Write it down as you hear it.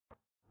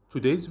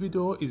Today's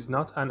video is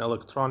not an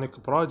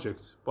electronic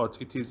project, but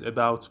it is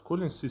about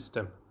cooling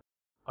system.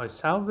 I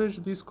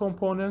salvaged these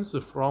components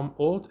from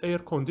old air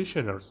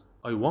conditioners.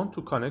 I want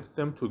to connect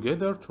them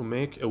together to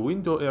make a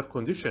window air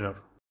conditioner.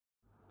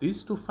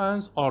 These two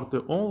fans are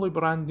the only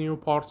brand new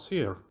parts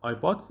here. I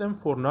bought them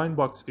for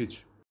 $9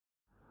 each.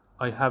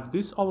 I have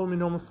this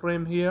aluminum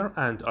frame here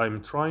and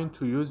I'm trying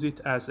to use it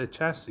as a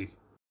chassis.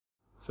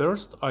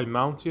 First, I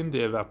mount in the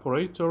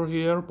evaporator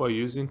here by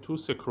using 2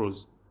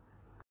 screws.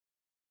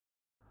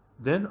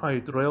 Then I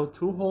drill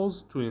 2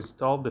 holes to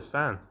install the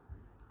fan.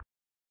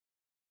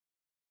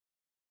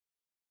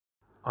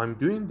 I'm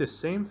doing the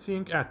same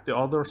thing at the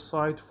other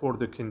side for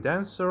the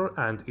condenser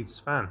and its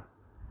fan.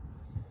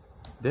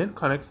 Then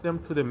connect them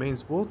to the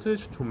mains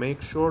voltage to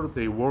make sure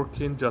they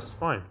work in just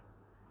fine.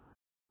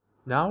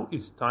 Now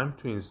it's time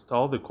to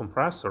install the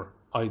compressor.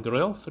 I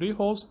drill 3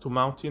 holes to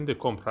mount in the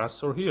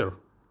compressor here.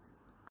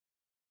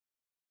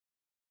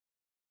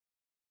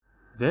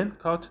 Then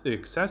cut the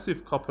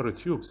excessive copper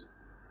tubes.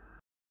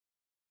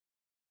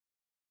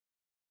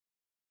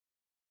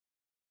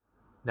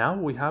 Now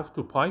we have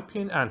to pipe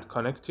in and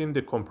connect in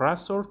the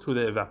compressor to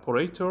the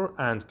evaporator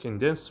and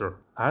condenser,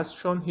 as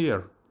shown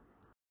here.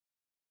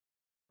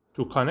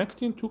 To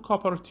connect in 2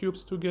 copper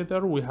tubes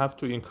together, we have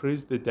to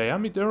increase the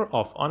diameter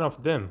of one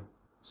of them.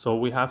 So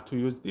we have to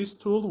use this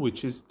tool,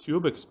 which is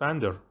tube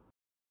expander.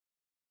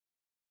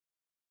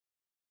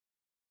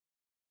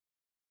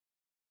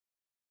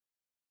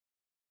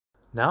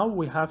 Now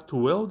we have to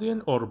weld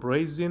in or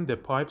braze in the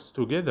pipes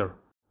together.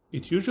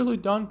 It's usually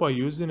done by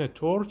using a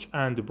torch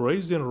and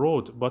brazing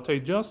rod, but I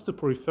just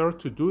prefer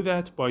to do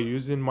that by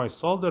using my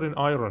soldering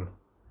iron.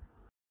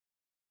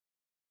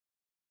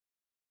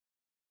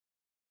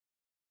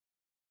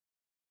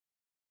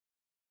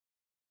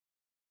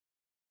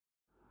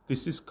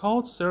 This is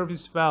called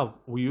service valve.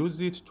 We use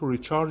it to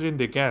recharge in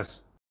the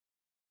gas.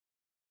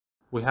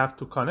 We have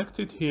to connect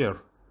it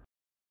here.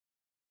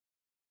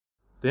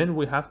 Then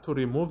we have to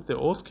remove the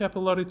old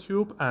capillary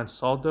tube and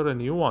solder a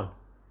new one.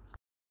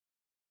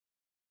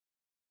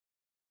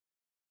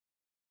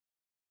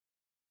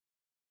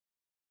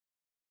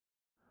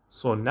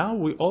 So now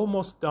we're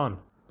almost done,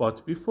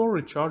 but before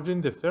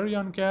recharging the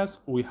Refrigerant gas,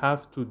 we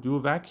have to do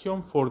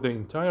vacuum for the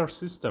entire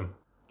system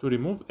to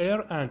remove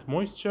air and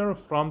moisture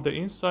from the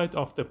inside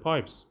of the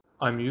pipes.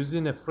 I'm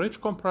using a fridge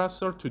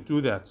compressor to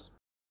do that.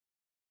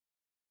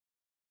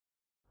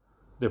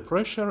 The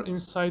pressure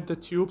inside the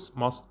tubes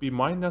must be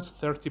minus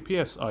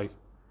 30 psi.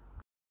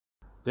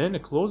 Then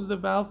close the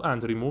valve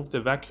and remove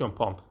the vacuum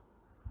pump.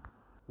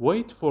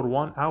 Wait for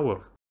 1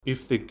 hour.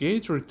 If the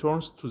gauge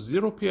returns to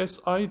 0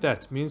 psi,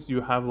 that means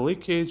you have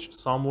leakage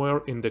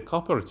somewhere in the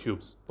copper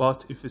tubes.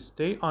 But if it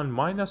stays on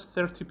minus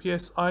 30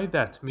 psi,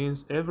 that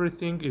means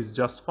everything is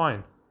just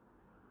fine.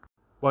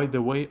 By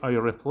the way, I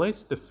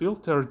replaced the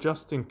filter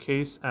just in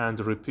case and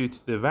repeat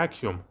the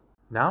vacuum.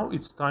 Now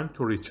it's time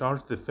to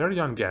recharge the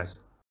Refrigerant gas.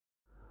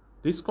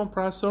 This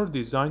compressor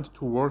designed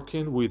to work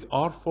in with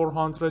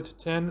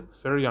R410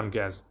 Refrigerant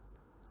gas.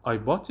 I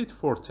bought it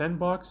for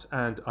 $10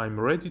 and I'm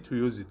ready to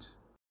use it.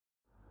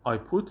 I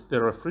put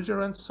the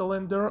refrigerant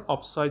cylinder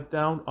upside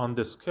down on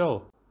the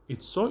scale.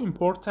 It's so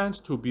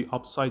important to be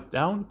upside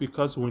down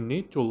because we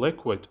need to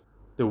liquid.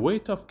 The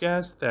weight of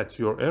gas that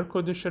your air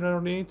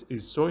conditioner needs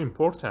is so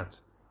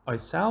important. I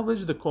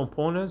salvaged the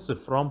components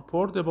from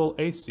portable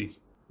AC,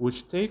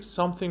 which takes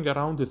something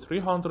around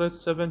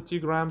 370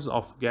 grams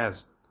of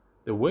gas.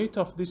 The weight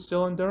of this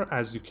cylinder,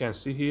 as you can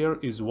see here,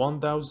 is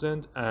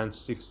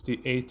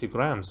 1068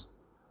 grams.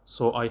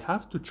 So I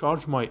have to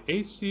charge my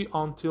AC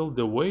until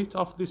the weight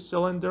of this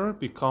cylinder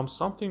becomes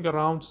something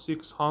around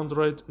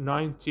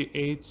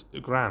 698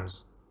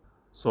 grams.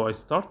 So I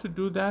start to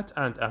do that,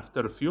 and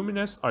after a few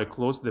minutes I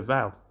close the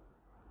valve.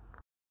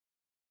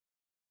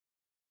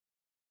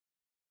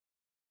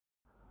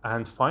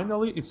 And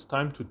finally it's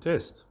time to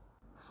test.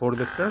 For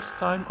the first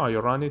time I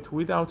run it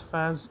without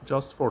fans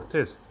just for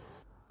test.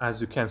 As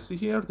you can see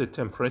here, the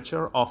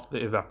temperature of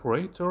the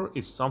evaporator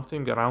is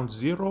something around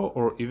 0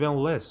 or even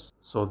less,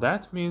 so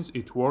that means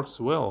it works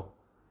well.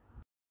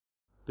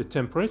 The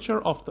temperature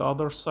of the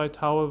other side,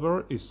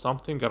 however, is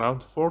something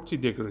around 40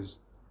 degrees.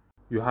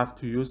 You have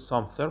to use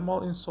some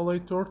thermal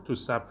insulator to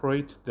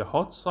separate the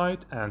hot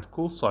side and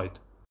cool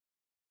side.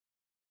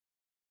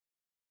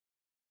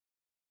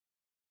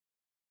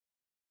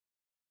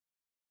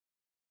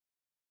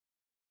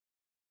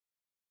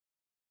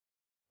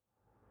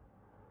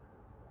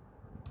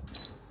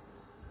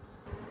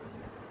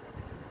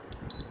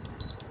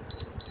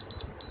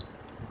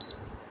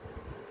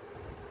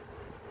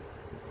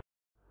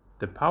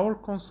 The power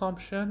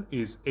consumption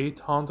is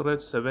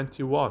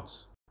 870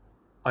 watts.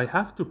 I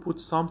have to put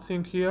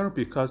something here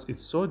because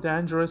it's so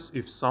dangerous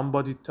if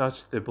somebody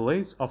touched the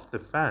blades of the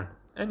fan.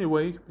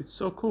 Anyway, it's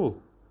so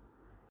cool.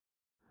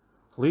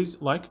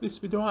 Please like this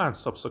video and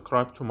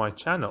subscribe to my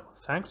channel.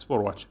 Thanks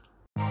for watching.